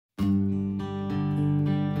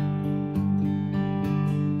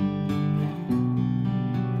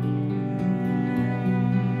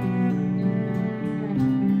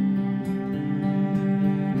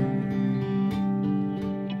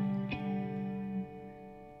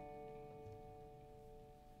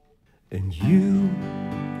And you,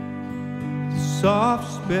 the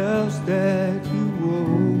soft spells that you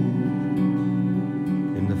wove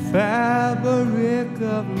in the fabric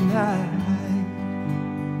of night,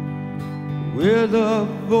 with a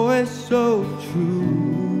voice so true,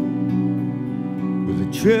 with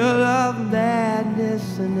a trill of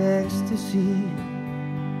madness and ecstasy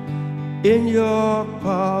in your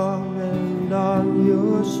palm and on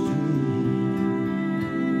your street.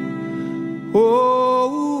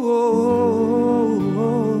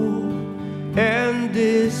 And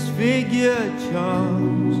disfigured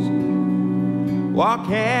charms walk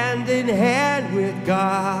hand in hand with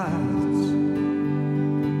God's,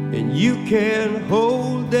 and you can't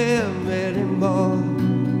hold them anymore.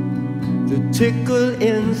 The tickle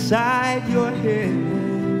inside your head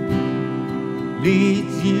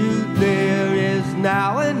leads you there. Is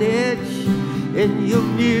now an itch, and your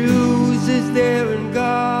muse is there and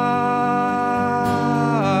gone,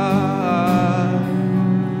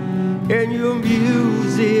 and your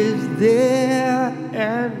muse is there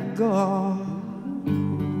and gone.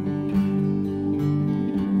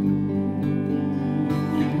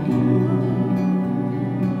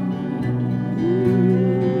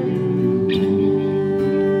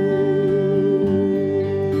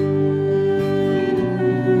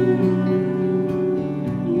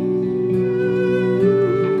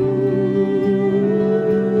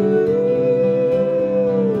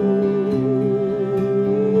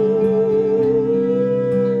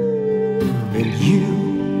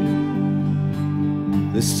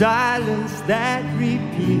 The silence that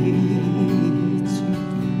repeats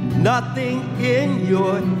nothing in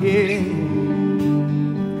your head.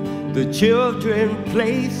 The children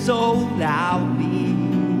play so loudly,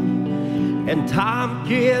 and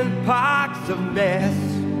Tompkins Park's a mess,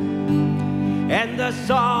 and the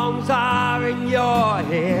songs are in your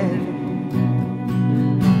head,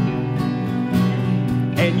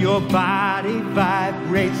 and your body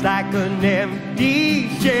vibrates like an empty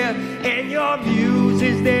shell, and your muse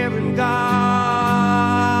is there and gone,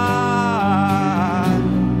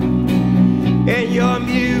 and your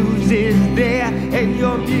muse is there, and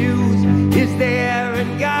your muse is there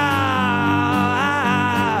and gone,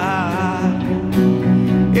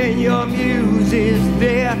 and your muse is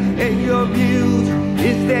there, and your muse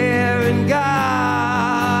is there and gone,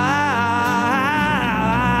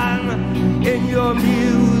 and your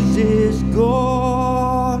muse is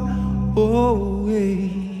gone away.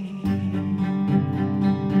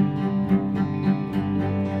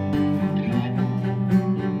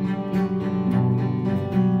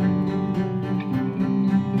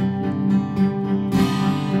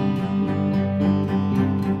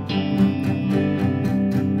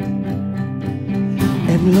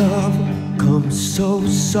 And love comes so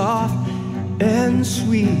soft and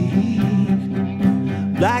sweet,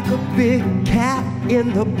 like a big cat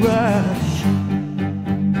in the brush,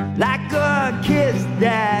 like a kiss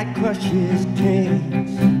that crushes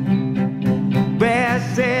kings.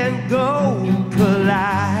 Brass and gold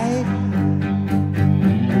collide,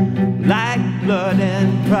 like blood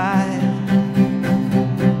and pride,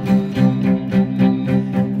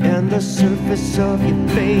 and the surface of your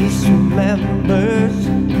face remembers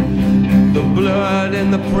the blood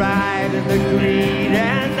and the pride and the greed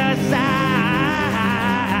and the sigh,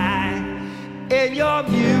 and your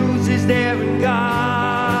muse is there and gone.